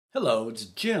Hello, it's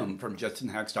Jim from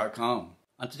JetsonHacks.com.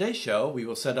 On today's show, we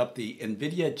will set up the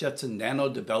NVIDIA Jetson Nano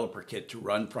developer kit to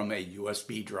run from a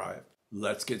USB drive.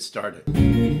 Let's get started.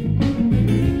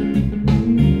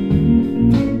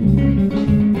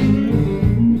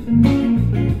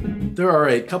 There are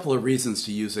a couple of reasons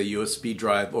to use a USB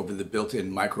drive over the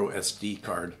built-in micro SD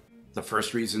card. The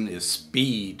first reason is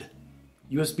speed.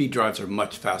 USB drives are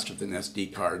much faster than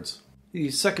SD cards. The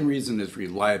second reason is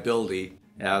reliability,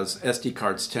 as SD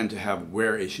cards tend to have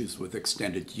wear issues with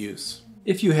extended use.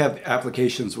 If you have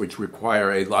applications which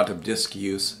require a lot of disk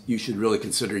use, you should really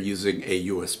consider using a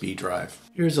USB drive.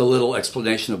 Here's a little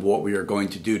explanation of what we are going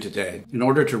to do today. In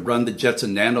order to run the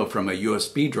Jetson Nano from a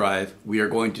USB drive, we are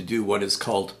going to do what is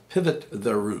called pivot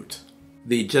the root.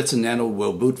 The Jetson Nano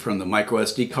will boot from the micro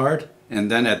SD card,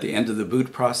 and then at the end of the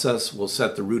boot process, we'll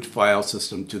set the root file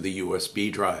system to the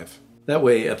USB drive. That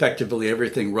way, effectively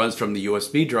everything runs from the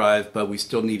USB drive, but we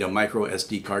still need a micro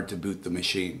SD card to boot the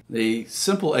machine. The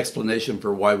simple explanation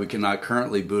for why we cannot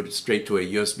currently boot straight to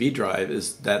a USB drive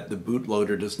is that the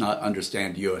bootloader does not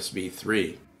understand USB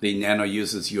 3. The Nano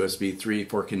uses USB 3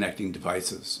 for connecting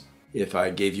devices. If I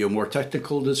gave you a more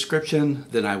technical description,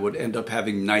 then I would end up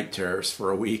having night terrors for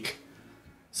a week.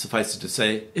 Suffice it to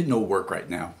say, it no work right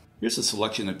now. Here's a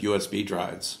selection of USB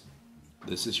drives.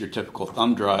 This is your typical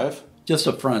thumb drive. Just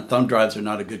up front, thumb drives are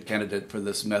not a good candidate for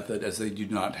this method as they do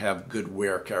not have good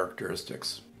wear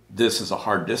characteristics. This is a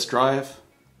hard disk drive.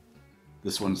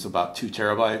 This one's about 2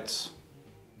 terabytes.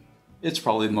 It's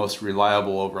probably the most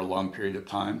reliable over a long period of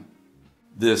time.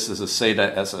 This is a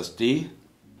SATA SSD.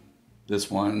 This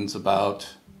one's about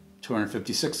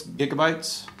 256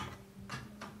 gigabytes.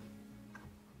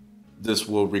 This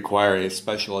will require a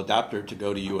special adapter to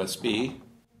go to USB.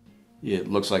 It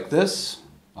looks like this.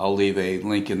 I'll leave a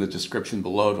link in the description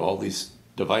below to all these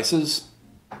devices.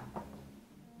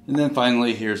 And then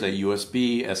finally, here's a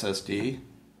USB SSD.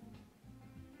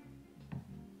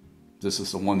 This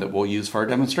is the one that we'll use for our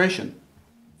demonstration.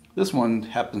 This one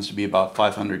happens to be about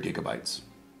 500 gigabytes.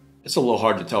 It's a little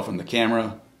hard to tell from the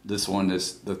camera. This one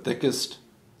is the thickest,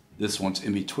 this one's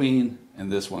in between, and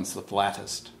this one's the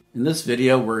flattest. In this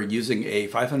video, we're using a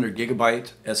 500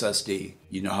 gigabyte SSD.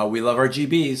 You know how we love our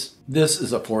GBs. This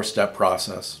is a 4-step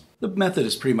process. The method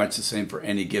is pretty much the same for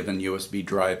any given USB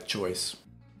drive choice.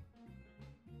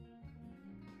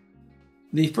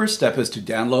 The first step is to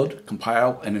download,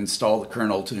 compile, and install the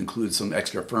kernel to include some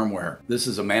extra firmware. This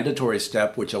is a mandatory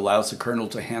step which allows the kernel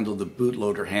to handle the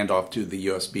bootloader handoff to the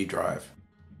USB drive.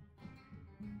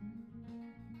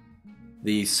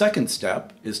 The second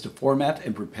step is to format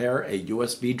and prepare a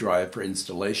USB drive for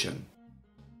installation.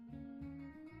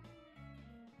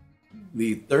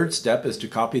 The third step is to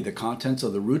copy the contents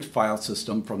of the root file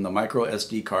system from the micro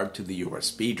SD card to the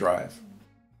USB drive.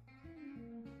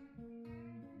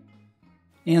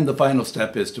 And the final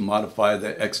step is to modify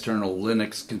the external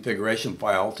Linux configuration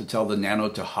file to tell the Nano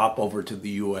to hop over to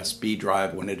the USB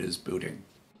drive when it is booting.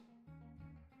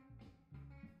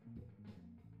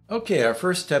 Okay, our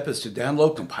first step is to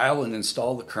download, compile, and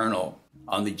install the kernel.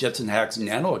 On the JetsonHacks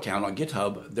Nano account on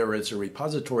GitHub, there is a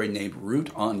repository named root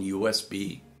on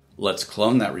USB. Let's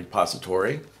clone that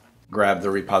repository, grab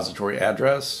the repository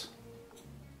address,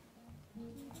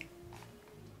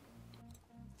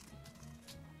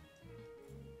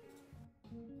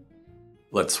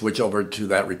 let's switch over to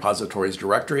that repository's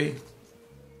directory.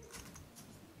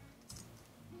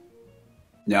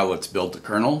 Now let's build the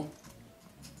kernel.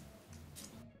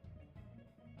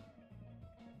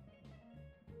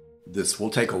 This will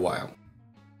take a while.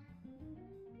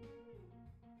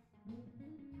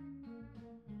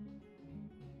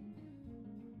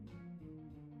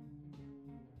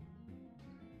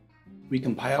 We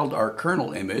compiled our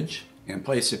kernel image and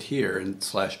placed it here in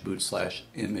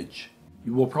 /boot/image.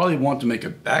 You will probably want to make a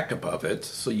backup of it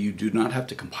so you do not have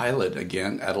to compile it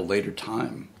again at a later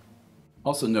time.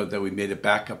 Also note that we made a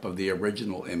backup of the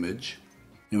original image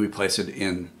and we place it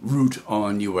in root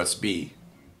on USB.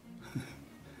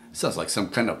 Sounds like some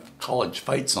kind of college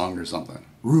fight song or something.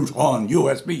 Root on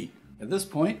USB. At this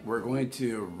point, we're going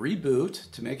to reboot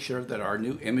to make sure that our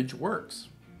new image works.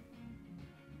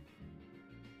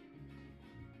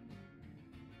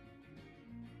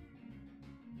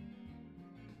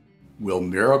 Will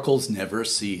miracles never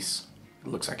cease? It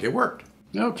looks like it worked.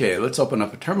 Okay, let's open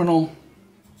up a terminal.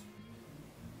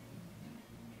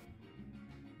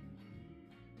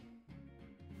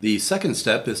 The second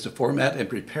step is to format and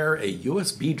prepare a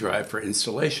USB drive for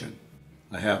installation.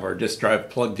 I have our disk drive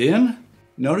plugged in.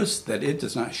 Notice that it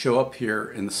does not show up here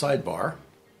in the sidebar.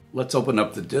 Let's open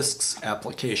up the disks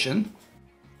application.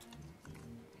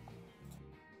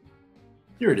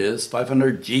 Here it is,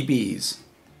 500 GBs.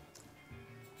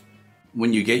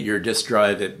 When you get your disk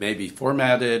drive, it may be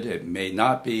formatted, it may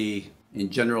not be. In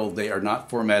general, they are not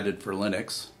formatted for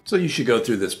Linux, so you should go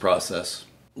through this process.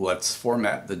 Let's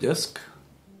format the disk.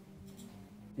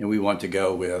 And we want to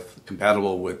go with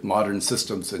compatible with modern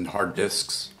systems and hard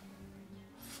disks.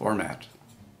 Format.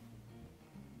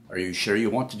 Are you sure you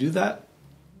want to do that?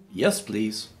 Yes,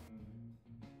 please.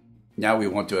 Now we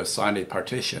want to assign a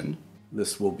partition.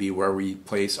 This will be where we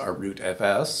place our root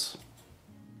FS.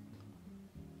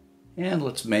 And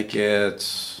let's make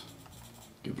it,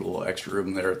 give it a little extra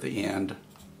room there at the end.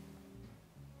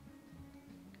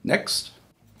 Next,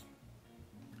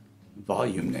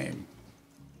 volume name,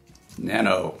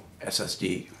 Nano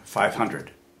SSD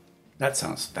 500. That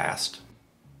sounds fast.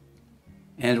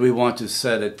 And we want to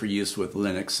set it for use with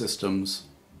Linux systems,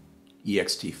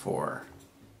 ext4.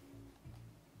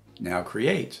 Now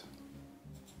create.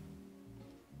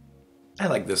 I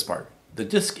like this part. The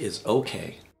disk is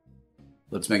okay.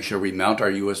 Let's make sure we mount our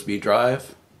USB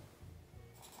drive.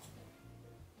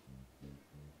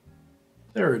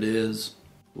 There it is.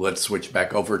 Let's switch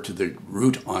back over to the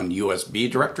root on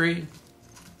USB directory.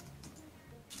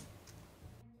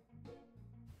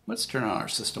 Let's turn on our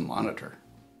system monitor.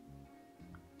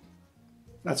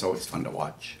 That's always fun to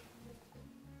watch.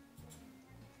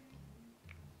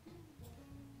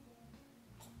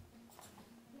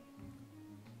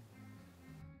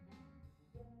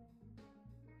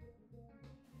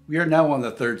 We are now on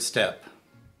the third step.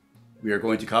 We are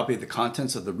going to copy the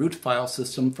contents of the root file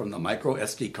system from the micro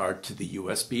SD card to the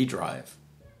USB drive.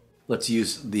 Let's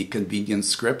use the convenience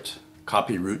script,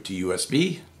 copy root to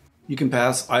USB. You can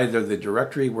pass either the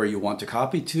directory where you want to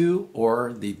copy to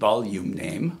or the volume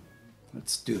name.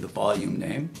 Let's do the volume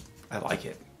name. I like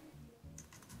it.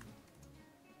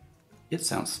 It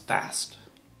sounds fast.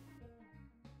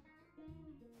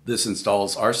 This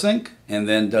installs rsync and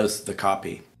then does the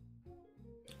copy.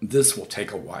 This will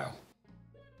take a while.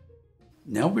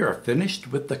 Now we are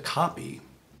finished with the copy.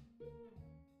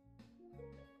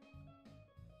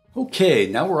 Okay,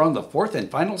 now we're on the fourth and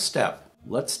final step.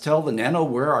 Let's tell the Nano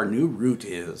where our new root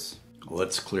is.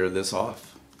 Let's clear this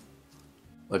off.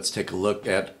 Let's take a look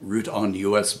at root on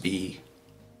USB.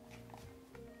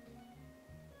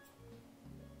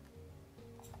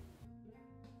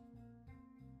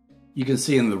 You can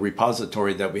see in the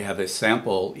repository that we have a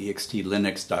sample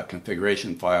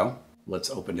extlinux.configuration file. Let's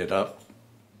open it up.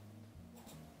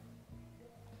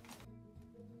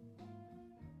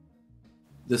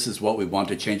 This is what we want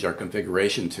to change our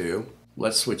configuration to.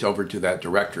 Let's switch over to that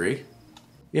directory.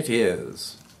 It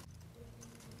is.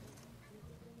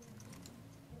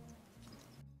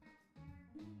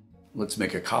 Let's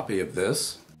make a copy of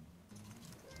this.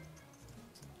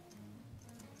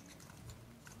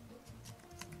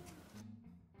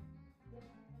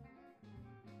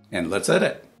 And let's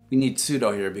edit. We need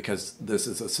sudo here because this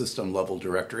is a system level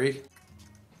directory.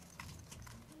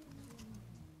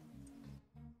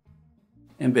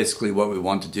 And basically what we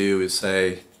want to do is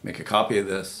say, make a copy of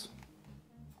this.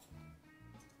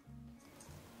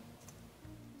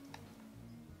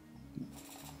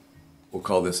 We'll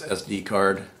call this SD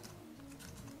card.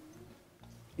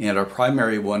 And our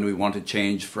primary one we want to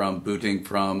change from booting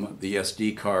from the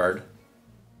SD card,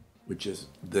 which is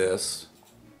this,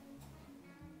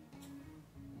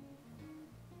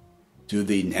 to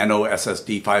the Nano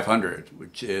SSD 500,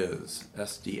 which is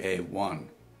SDA1.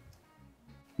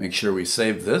 Make sure we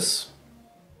save this.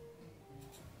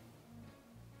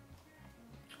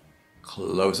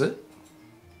 Close it.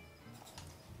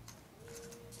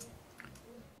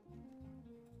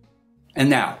 And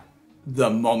now, the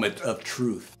moment of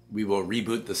truth. We will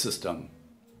reboot the system.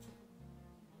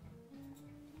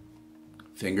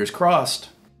 Fingers crossed.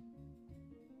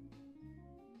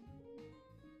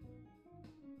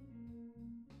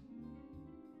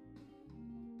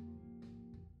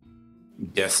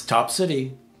 Desktop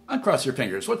City. Uncross your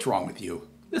fingers. What's wrong with you?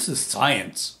 This is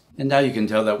science. And now you can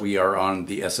tell that we are on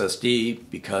the SSD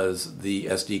because the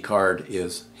SD card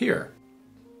is here.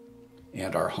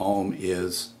 And our home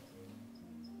is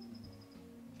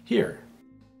here.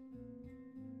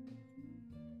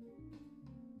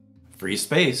 Free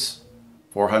space,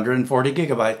 440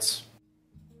 gigabytes.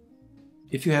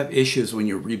 If you have issues when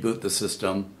you reboot the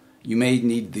system, you may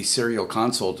need the serial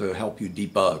console to help you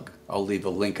debug. I'll leave a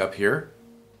link up here.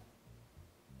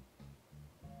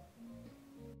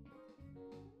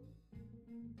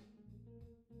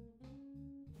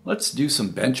 Let's do some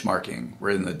benchmarking.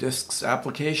 We're in the disks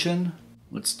application.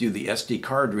 Let's do the SD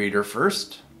card reader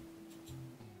first.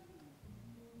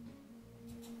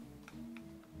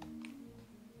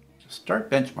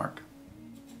 Start benchmark.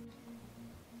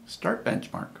 Start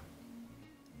benchmark.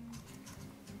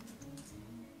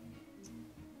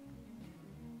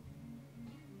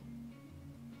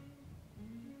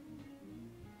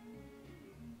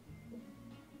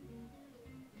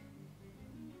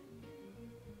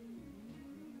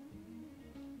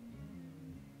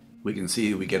 We can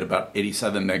see we get about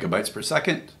 87 megabytes per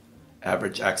second.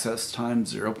 Average access time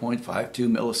 0.52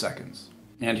 milliseconds.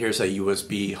 And here's a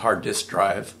USB hard disk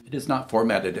drive. It is not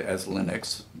formatted as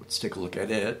Linux. Let's take a look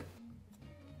at it.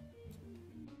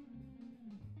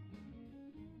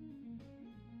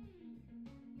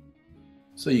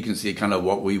 So you can see kind of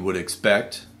what we would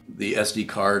expect. The SD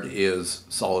card is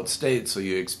solid state, so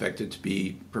you expect it to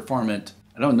be performant.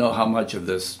 I don't know how much of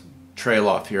this trail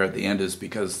off here at the end is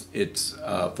because it's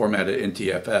formatted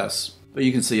NTFS, but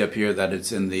you can see up here that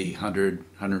it's in the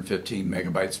 115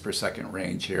 megabytes per second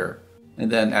range here.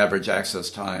 And then average access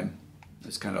time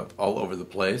is kind of all over the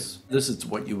place. This is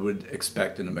what you would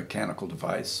expect in a mechanical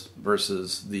device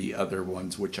versus the other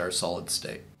ones which are solid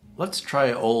state. Let's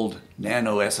try old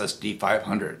Nano SSD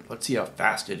 500. Let's see how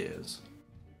fast it is.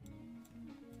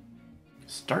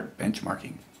 Start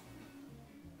benchmarking.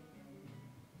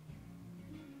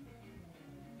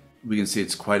 We can see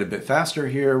it's quite a bit faster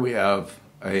here. We have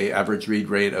an average read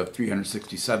rate of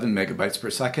 367 megabytes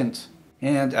per second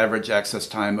and average access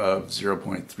time of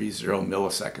 0.30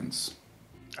 milliseconds.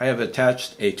 I have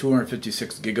attached a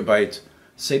 256 gigabyte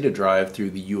SATA drive through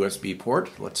the USB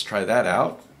port. Let's try that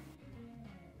out.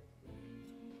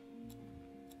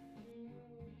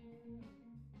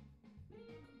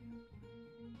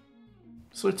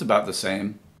 So it's about the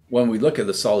same. When we look at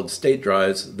the solid state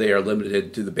drives, they are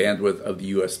limited to the bandwidth of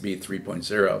the USB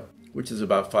 3.0, which is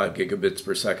about 5 gigabits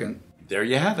per second. There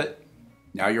you have it.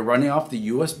 Now you're running off the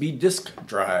USB disk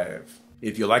drive.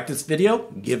 If you like this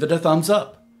video, give it a thumbs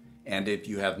up. And if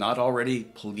you have not already,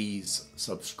 please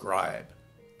subscribe.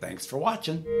 Thanks for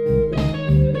watching.